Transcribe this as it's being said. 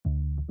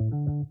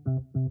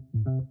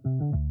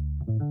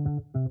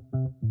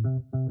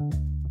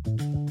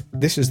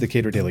This is the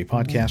Cato Daily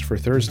Podcast for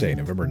Thursday,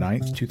 November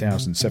 9th,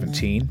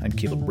 2017. I'm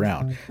Caleb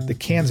Brown. The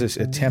Kansas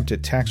attempt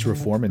at tax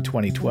reform in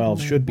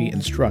 2012 should be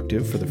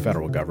instructive for the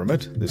federal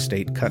government. The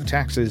state cut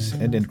taxes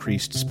and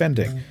increased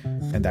spending.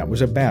 And that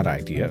was a bad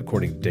idea,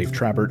 according to Dave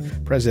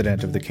Trabert,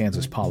 president of the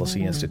Kansas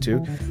Policy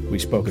Institute. We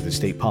spoke at the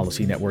State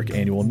Policy Network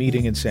annual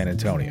meeting in San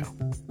Antonio.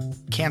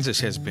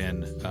 Kansas has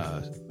been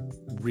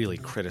really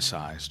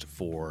criticized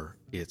for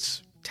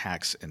its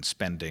tax and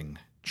spending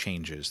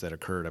changes that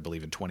occurred, I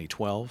believe, in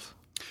 2012.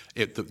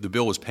 The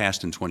bill was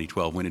passed in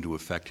 2012, went into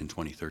effect in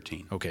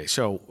 2013. Okay,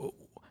 so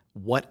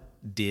what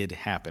did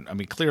happen? I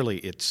mean, clearly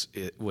it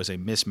was a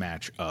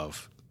mismatch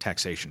of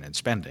taxation and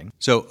spending.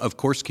 So, of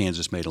course,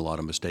 Kansas made a lot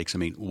of mistakes. I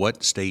mean,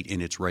 what state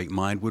in its right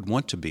mind would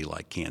want to be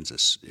like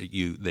Kansas?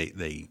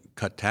 They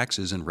cut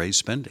taxes and raise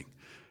spending.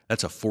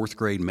 That's a fourth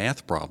grade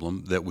math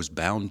problem that was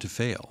bound to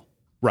fail.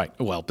 Right.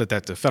 Well, but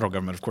the federal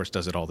government, of course,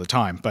 does it all the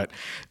time. But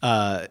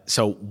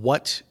so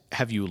what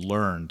have you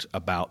learned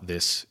about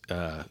this,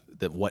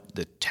 what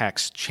the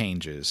tax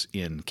changes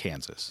in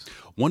Kansas?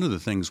 One of the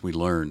things we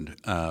learned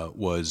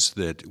was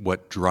that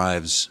what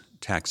drives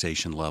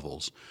taxation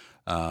levels.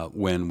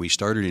 When we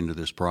started into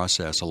this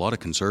process, a lot of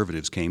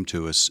conservatives came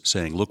to us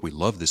saying, look, we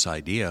love this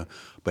idea,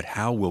 but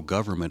how will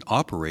government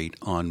operate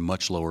on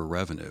much lower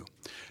revenue?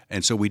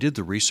 And so we did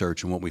the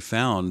research, and what we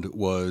found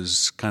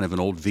was kind of an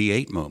old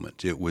V8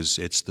 moment.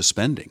 It's the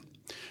spending.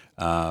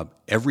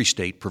 Every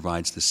state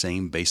provides the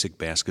same basic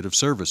basket of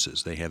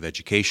services. They have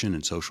education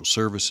and social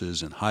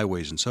services and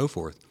highways and so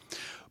forth.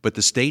 But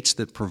the states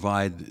that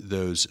provide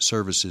those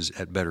services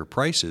at better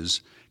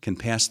prices can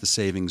pass the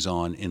savings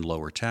on in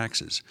lower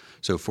taxes.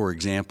 So, for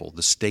example,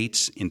 the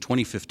states in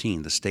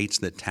 2015, the states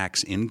that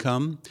tax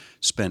income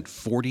spent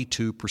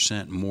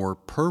 42% more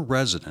per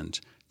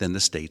resident than the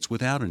states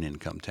without an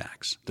income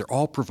tax. They're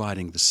all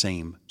providing the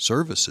same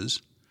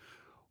services,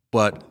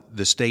 but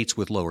the states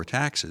with lower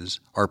taxes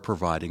are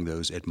providing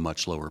those at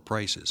much lower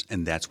prices,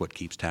 and that's what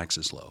keeps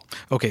taxes low.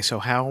 Okay, so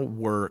how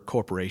were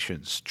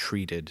corporations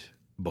treated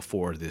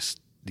before these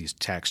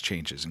tax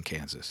changes in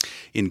Kansas?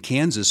 In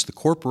Kansas, the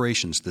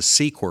corporations, the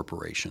C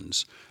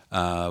corporations,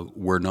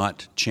 were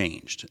not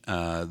changed.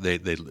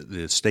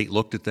 The state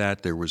looked at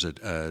that. There was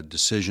a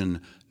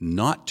decision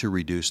not to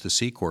reduce the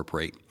C corp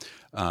rate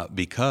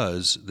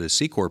because the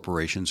C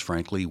corporations,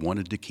 frankly,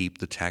 wanted to keep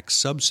the tax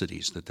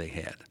subsidies that they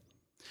had.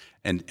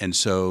 And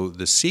so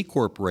the C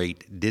corp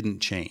rate didn't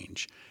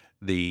change.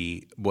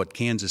 What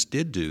Kansas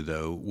did do,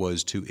 though,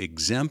 was to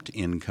exempt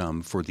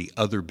income for the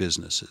other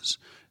businesses,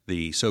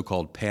 the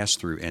so-called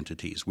pass-through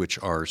entities, which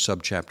are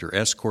subchapter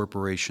S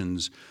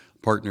corporations,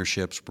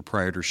 partnerships,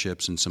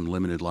 proprietorships, and some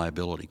limited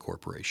liability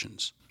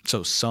corporations.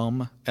 So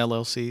some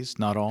LLCs,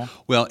 not all?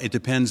 Well, it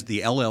depends. The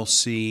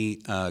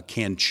LLC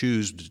can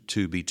choose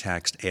to be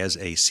taxed as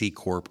a C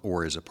corp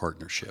or as a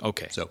partnership.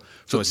 Okay. So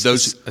it's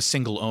a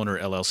single owner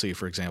LLC,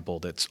 for example,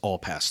 that's all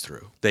passed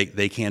through.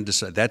 They can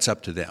decide. That's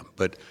up to them.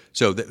 But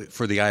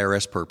for the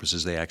IRS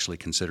purposes, they actually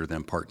consider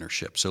them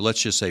partnerships. So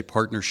let's just say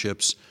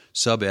partnerships,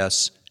 sub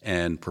S,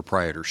 and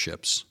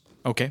proprietorships.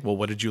 Okay. Well,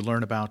 what did you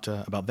learn about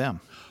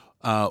them?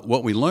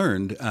 What we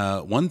learned,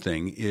 one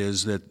thing,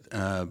 is that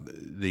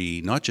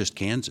not just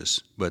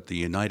Kansas, but the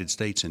United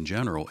States in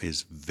general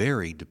is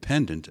very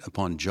dependent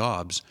upon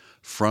jobs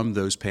from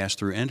those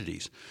pass-through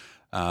entities.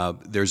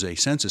 There's a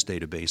census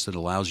database that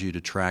allows you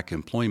to track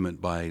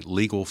employment by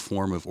legal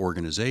form of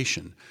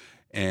organization.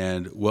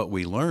 And what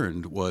we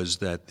learned was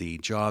that the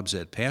jobs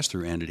at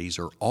pass-through entities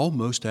are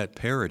almost at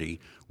parity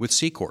with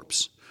C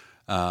corps.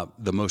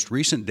 The most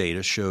recent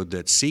data showed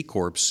that C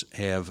corps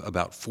have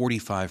about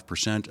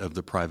 45% of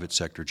the private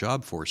sector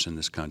job force in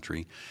this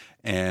country,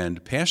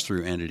 and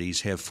pass-through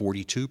entities have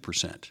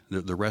 42%.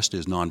 The rest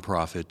is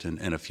nonprofit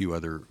and a few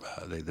other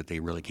that they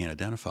really can't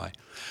identify.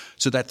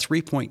 So that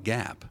 3-point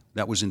gap,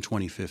 that was in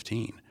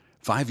 2015.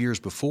 5 years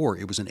before,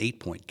 it was an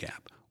 8-point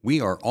gap.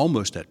 We are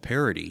almost at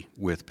parity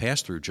with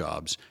pass-through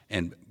jobs,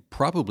 and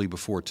probably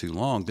before too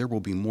long, there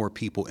will be more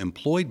people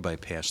employed by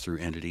pass-through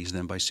entities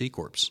than by C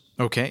corps.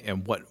 Okay,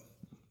 and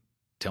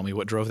tell me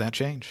what drove that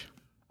change.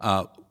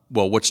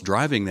 Well, what's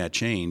driving that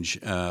change,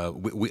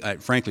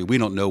 frankly, we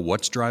don't know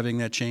what's driving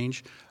that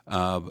change,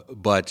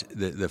 but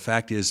the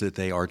fact is that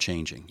they are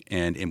changing.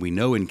 And we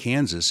know in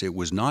Kansas it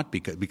was not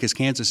because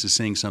Kansas is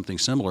seeing something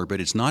similar,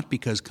 but it's not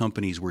because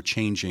companies were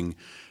changing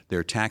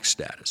their tax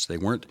status. They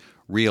weren't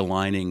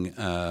realigning,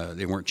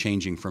 they weren't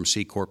changing from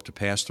C corp to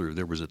pass-through.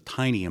 There was a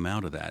tiny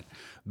amount of that,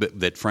 but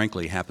that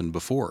frankly happened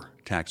before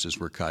taxes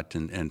were cut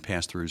and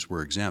pass-throughs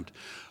were exempt.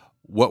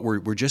 What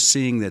we're just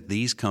seeing that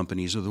these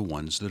companies are the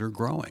ones that are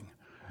growing,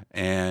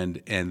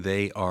 and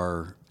they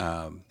are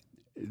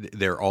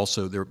they're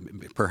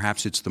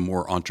perhaps it's the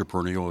more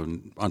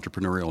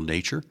entrepreneurial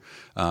nature.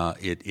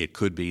 It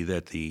could be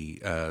that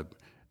the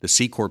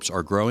C corps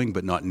are growing,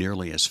 but not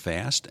nearly as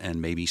fast,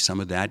 and maybe some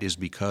of that is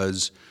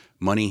because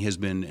money has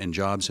been and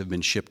jobs have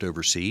been shipped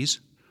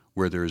overseas,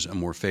 where there's a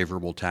more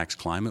favorable tax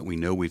climate. We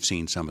know we've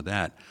seen some of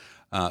that.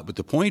 But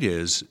the point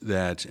is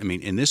that,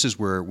 and this is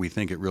where we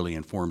think it really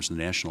informs the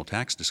national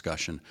tax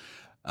discussion.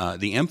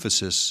 The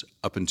emphasis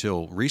up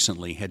until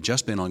recently had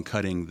just been on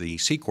cutting the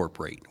C Corp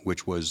rate,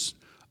 which was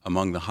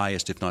among the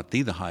highest, if not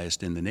the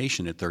highest in the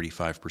nation at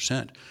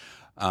 35%.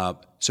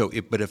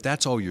 But if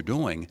that's all you're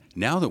doing,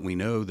 now that we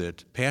know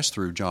that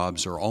pass-through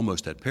jobs are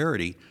almost at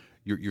parity,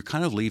 you're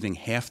kind of leaving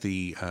half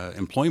the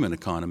employment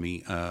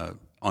economy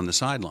on the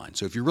sideline.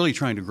 So if you're really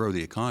trying to grow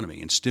the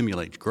economy and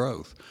stimulate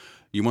growth,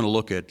 you want to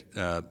look at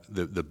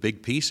the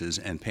big pieces,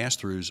 and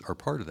pass-throughs are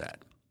part of that.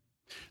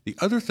 The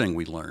other thing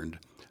we learned,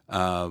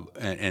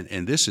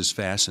 and this is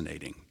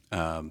fascinating,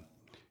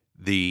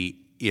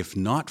 if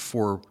not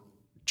for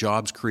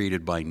jobs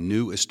created by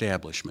new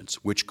establishments,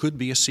 which could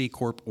be a C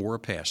Corp or a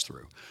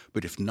pass-through,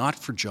 but if not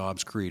for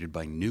jobs created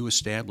by new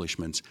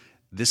establishments,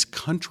 this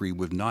country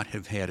would not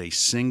have had a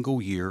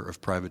single year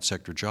of private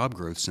sector job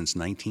growth since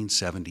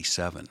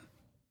 1977.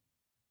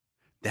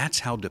 That's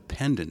how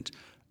dependent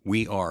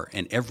we are,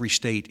 and every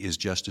state is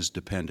just as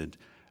dependent.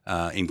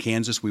 In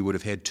Kansas, we would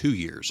have had 2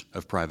 years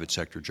of private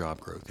sector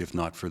job growth, if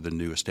not for the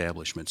new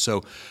establishment.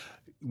 So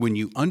when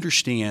you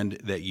understand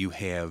that you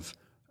have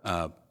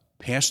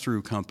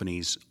pass-through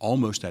companies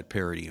almost at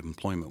parity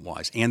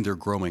employment-wise, and they're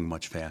growing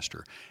much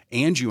faster,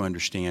 and you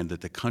understand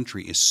that the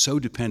country is so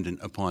dependent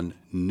upon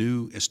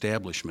new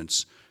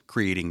establishments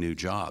creating new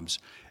jobs,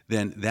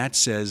 then that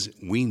says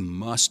we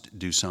must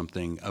do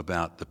something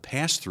about the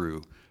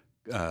pass-through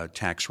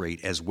tax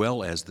rate as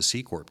well as the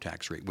C Corp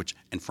tax rate,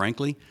 and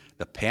frankly,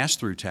 the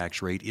pass-through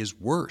tax rate is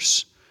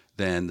worse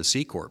than the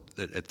C Corp.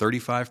 At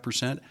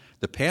 35%,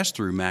 the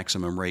pass-through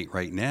maximum rate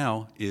right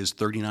now is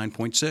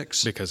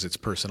 39.6. Because it's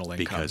personal income.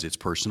 Because it's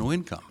personal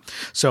income.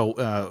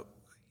 So,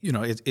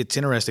 it's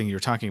interesting you're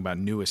talking about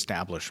new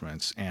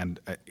establishments, and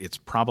it's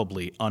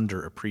probably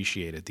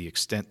underappreciated the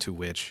extent to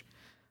which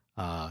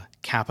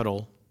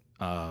capital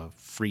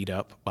freed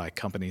up by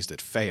companies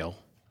that fail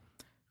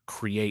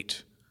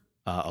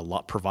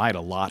provide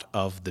a lot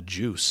of the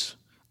juice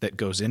that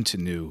goes into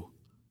new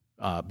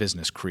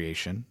business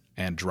creation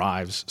and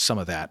drives some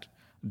of that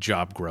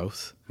job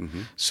growth.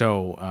 Mm-hmm.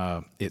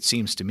 So it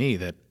seems to me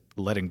that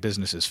letting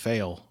businesses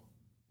fail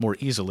more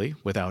easily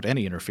without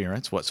any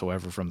interference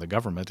whatsoever from the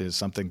government is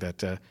something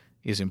that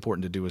is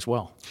important to do as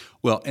well.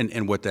 Well,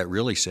 and what that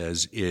really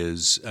says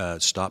is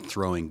stop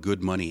throwing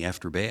good money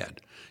after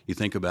bad. You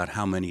think about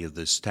how many of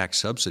the tax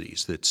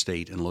subsidies that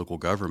state and local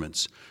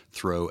governments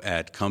throw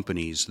at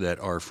companies that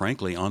are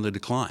frankly on the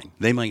decline.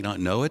 They might not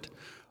know it,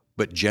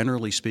 but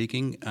generally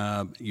speaking,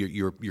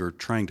 you're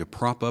trying to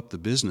prop up the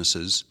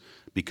businesses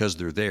because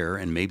they're there,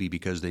 and maybe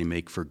because they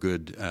make for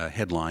good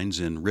headlines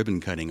and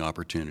ribbon-cutting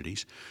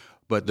opportunities.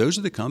 But those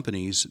are the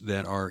companies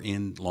that are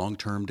in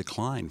long-term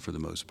decline for the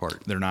most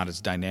part. They're not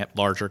as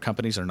larger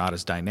companies are not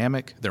as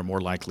dynamic. They're more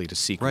likely to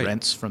seek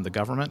rents from the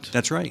government.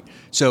 That's right.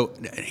 So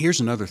here's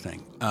another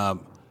thing.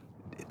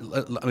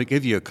 Let me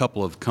give you a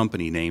couple of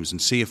company names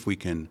and see if we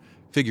can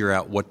figure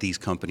out what these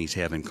companies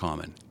have in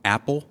common.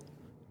 Apple,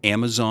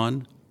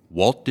 Amazon,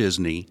 Walt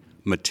Disney,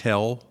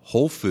 Mattel,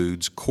 Whole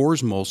Foods,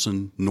 Coors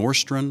Molson,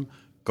 Nordstrom,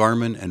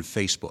 Garmin, and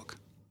Facebook.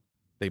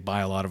 They buy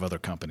a lot of other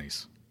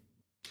companies.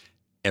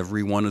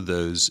 Every one of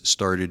those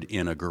started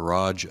in a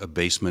garage, a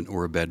basement,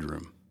 or a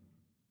bedroom.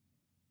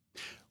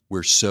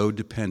 We're so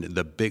dependent.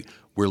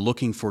 We're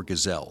looking for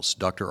gazelles.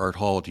 Dr. Art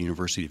Hall at the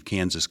University of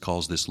Kansas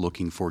calls this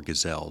looking for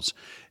gazelles.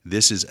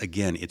 This is,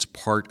 again, it's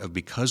part of,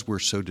 because we're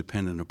so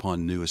dependent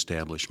upon new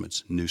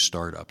establishments, new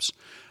startups,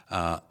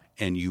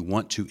 and you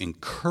want to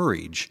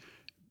encourage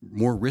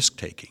more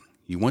risk-taking.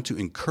 You want to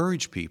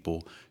encourage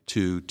people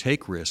to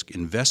take risk,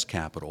 invest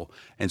capital,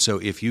 and so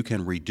if you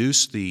can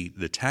reduce the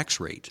tax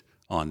rate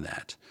on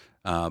that,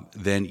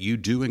 then you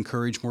do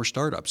encourage more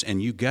startups.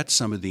 And you get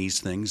some of these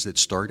things that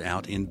start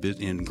out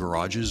in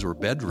garages or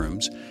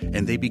bedrooms,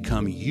 and they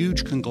become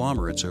huge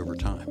conglomerates over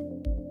time.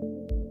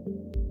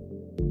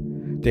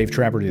 Dave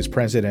Trabert is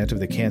president of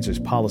the Kansas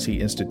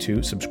Policy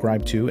Institute.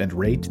 Subscribe to and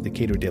rate the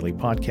Cato Daily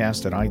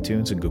Podcast at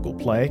iTunes and Google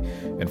Play,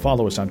 and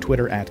follow us on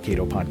Twitter at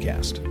Cato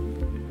Podcast.